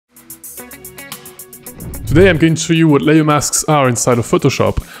Today I'm going to show you what layer masks are inside of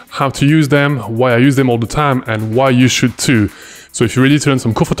Photoshop, how to use them, why I use them all the time, and why you should too. So if you're ready to learn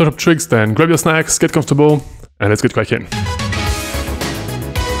some cool Photoshop tricks, then grab your snacks, get comfortable, and let's get cracking.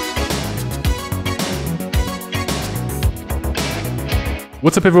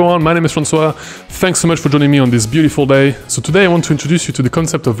 What's up everyone, my name is Francois. Thanks so much for joining me on this beautiful day. So today I want to introduce you to the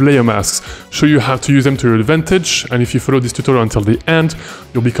concept of layer masks, show you how to use them to your advantage, and if you follow this tutorial until the end,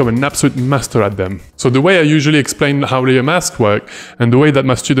 you'll become an absolute master at them. So the way I usually explain how layer masks work, and the way that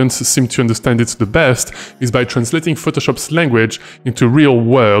my students seem to understand it the best, is by translating Photoshop's language into real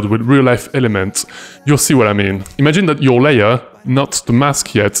world with real life elements. You'll see what I mean. Imagine that your layer, not the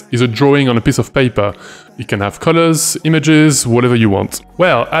mask yet, is a drawing on a piece of paper. It can have colors, images, whatever you want.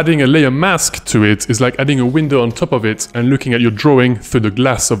 Well, adding a layer mask to it is like adding a window on top of it and looking at your drawing through the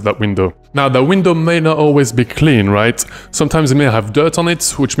glass of that window. Now, that window may not always be clean, right? Sometimes it may have dirt on it,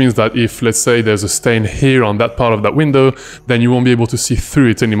 which means that if, let's say, there's a stain here on that part of that window, then you won't be able to see through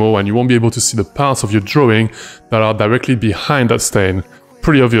it anymore and you won't be able to see the parts of your drawing that are directly behind that stain.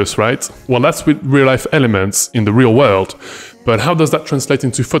 Pretty obvious, right? Well, that's with real-life elements in the real world. But how does that translate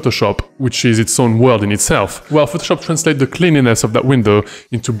into Photoshop, which is its own world in itself? Well, Photoshop translates the cleanliness of that window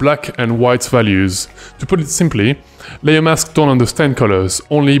into black and white values. To put it simply, layer masks don't understand colors,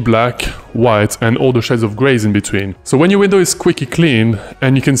 only black, white, and all the shades of grays in between. So when your window is squeaky clean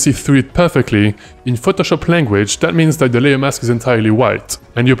and you can see through it perfectly, in Photoshop language, that means that the layer mask is entirely white.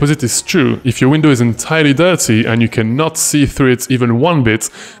 And the opposite is true. If your window is entirely dirty and you cannot see through it even one bit,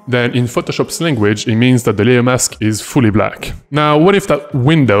 then in Photoshop's language, it means that the layer mask is fully black. Now, what if that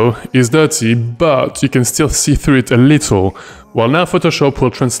window is dirty, but you can still see through it a little? Well, now Photoshop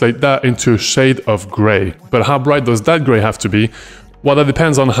will translate that into a shade of grey. But how bright does that grey have to be? Well, that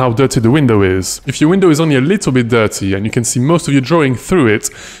depends on how dirty the window is. If your window is only a little bit dirty and you can see most of your drawing through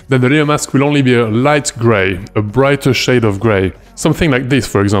it, then the layer mask will only be a light grey, a brighter shade of grey. Something like this,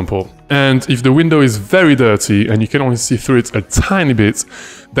 for example. And if the window is very dirty and you can only see through it a tiny bit,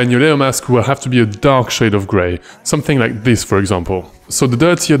 then your layer mask will have to be a dark shade of grey. Something like this, for example. So the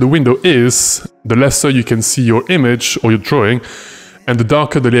dirtier the window is, the lesser you can see your image or your drawing, and the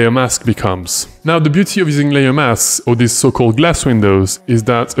darker the layer mask becomes. Now, the beauty of using layer masks, or these so-called glass windows, is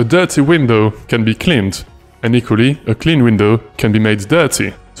that a dirty window can be cleaned, and equally, a clean window can be made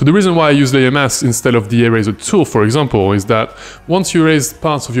dirty. So the reason why I use layer masks instead of the eraser tool, for example, is that once you erase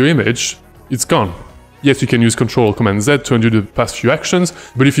parts of your image, it's gone. Yes, you can use Ctrl-Command-Z to undo the past few actions,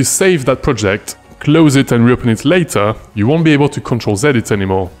 but if you save that project, close it and reopen it later, you won't be able to Ctrl-Z it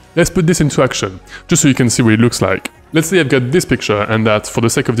anymore. Let's put this into action, just so you can see what it looks like. Let's say I've got this picture and that, for the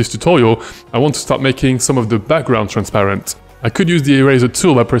sake of this tutorial, I want to start making some of the background transparent. I could use the eraser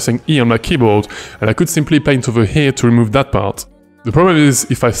tool by pressing E on my keyboard, and I could simply paint over here to remove that part. The problem is,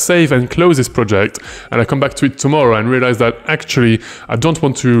 if I save and close this project, and I come back to it tomorrow and realize that actually I don't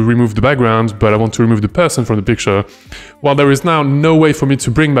want to remove the background, but I want to remove the person from the picture, well, there is now no way for me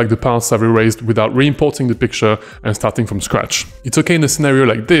to bring back the parts I've erased without re-importing the picture and starting from scratch. It's okay in a scenario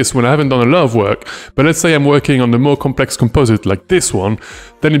like this when I haven't done a lot of work, but let's say I'm working on a more complex composite like this one,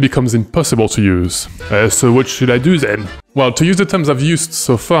 then it becomes impossible to use. So what should I do then? Well, to use the terms I've used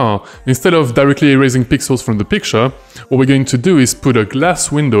so far, instead of directly erasing pixels from the picture, what we're going to do is put a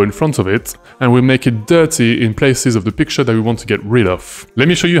glass window in front of it, and we'll make it dirty in places of the picture that we want to get rid of. Let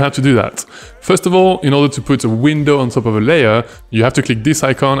me show you how to do that. First of all, in order to put a window on top of a layer, you have to click this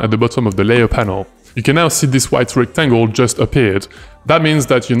icon at the bottom of the layer panel. You can now see this white rectangle just appeared. That means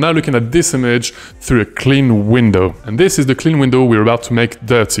that you're now looking at this image through a clean window. And this is the clean window we're about to make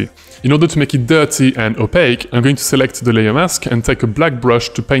dirty. In order to make it dirty and opaque, I'm going to select the layer mask and take a black brush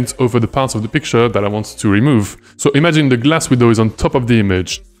to paint over the parts of the picture that I want to remove. So imagine the glass window is on top of the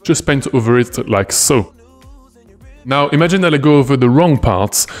image. Just paint over it like so. Now imagine that I go over the wrong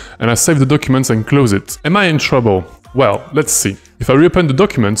parts and I save the documents and close it. Am I in trouble? Well, let's see. If I reopen the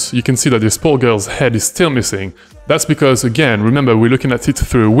document, you can see that this poor girl's head is still missing. That's because, again, remember, we're looking at it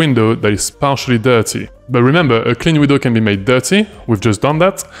through a window that is partially dirty. But remember, a clean window can be made dirty, we've just done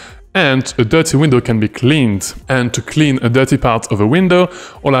that, and a dirty window can be cleaned. And to clean a dirty part of a window,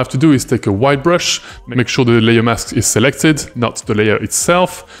 all I have to do is take a white brush, make sure the layer mask is selected, not the layer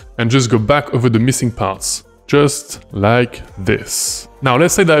itself, and just go back over the missing parts. Just like this. Now,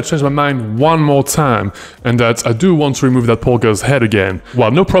 let's say that I change my mind one more time and that I do want to remove that poor girl's head again. Well,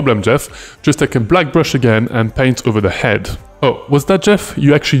 no problem, Jeff. Just take a black brush again and paint over the head. Oh, was that Jeff?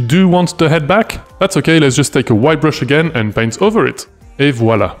 You actually do want the head back? That's okay, let's just take a white brush again and paint over it. Et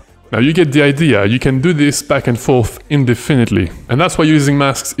voila. Now you get the idea, you can do this back and forth indefinitely. And that's why using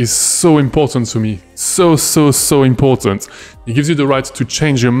masks is so important to me. So important. It gives you the right to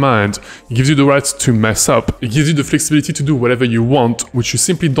change your mind. It gives you the right to mess up. It gives you the flexibility to do whatever you want, which you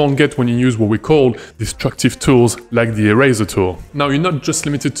simply don't get when you use what we call destructive tools like the eraser tool. Now, you're not just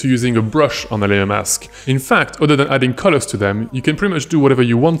limited to using a brush on a layer mask. In fact, other than adding colors to them, you can pretty much do whatever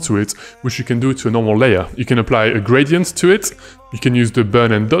you want to it, which you can do to a normal layer. You can apply a gradient to it, you can use the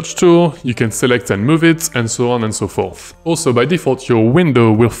burn and dodge tool, you can select and move it, and so on and so forth. Also, by default, your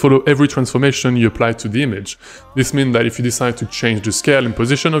window will follow every transformation you apply to the image. This means that if you decide to change the scale and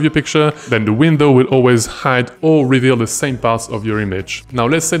position of your picture, then the window will always hide or reveal the same parts of your image. Now,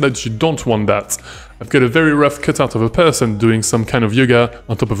 let's say that you don't want that. I've got a very rough cutout of a person doing some kind of yoga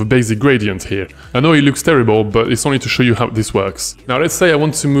on top of a basic gradient here. I know it looks terrible, but it's only to show you how this works. Now let's say I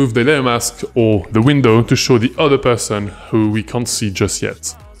want to move the layer mask or the window to show the other person who we can't see just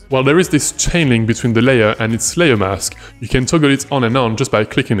yet. While there is this chain link between the layer and its layer mask, you can toggle it on and on just by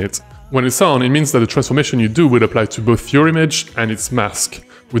clicking it. When it's on, it means that the transformation you do will apply to both your image and its mask.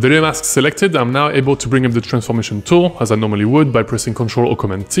 With the layer mask selected, I'm now able to bring up the transformation tool, as I normally would by pressing Ctrl or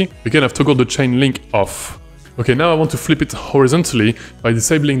Command T. Again, I've toggled the chain link off. Okay, now I want to flip it horizontally by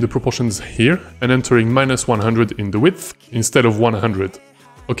disabling the proportions here and entering -100 in the width instead of 100.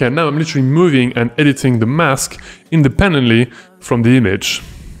 Okay, now I'm literally moving and editing the mask independently from the image.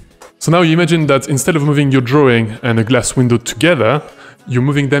 So now you imagine that instead of moving your drawing and a glass window together, you're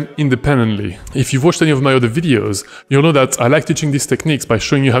moving them independently. If you've watched any of my other videos, you'll know that I like teaching these techniques by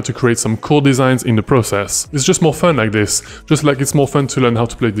showing you how to create some cool designs in the process. It's just more fun like this, just like it's more fun to learn how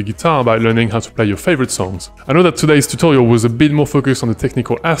to play the guitar by learning how to play your favorite songs. I know that today's tutorial was a bit more focused on the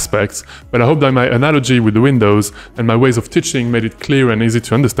technical aspects, but I hope that my analogy with the windows and my ways of teaching made it clear and easy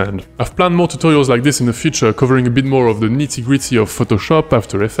to understand. I've planned more tutorials like this in the future, covering a bit more of the nitty-gritty of Photoshop,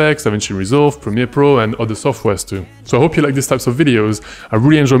 After Effects, DaVinci Resolve, Premiere Pro, and other softwares too. So I hope you like these types of videos. I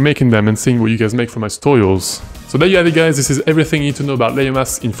really enjoy making them and seeing what you guys make from my tutorials. So there you have it, guys. This is everything you need to know about layer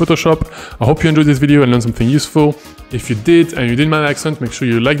masks in Photoshop. I hope you enjoyed this video and learned something useful. If you did and you didn't mind my accent, make sure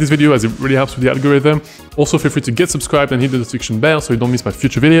you like this video as it really helps with the algorithm. Also, feel free to get subscribed and hit the notification bell so you don't miss my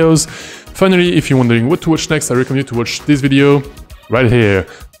future videos. Finally, if you're wondering what to watch next, I recommend you to watch this video right here.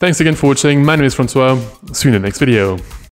 Thanks again for watching. My name is Francois. See you in the next video.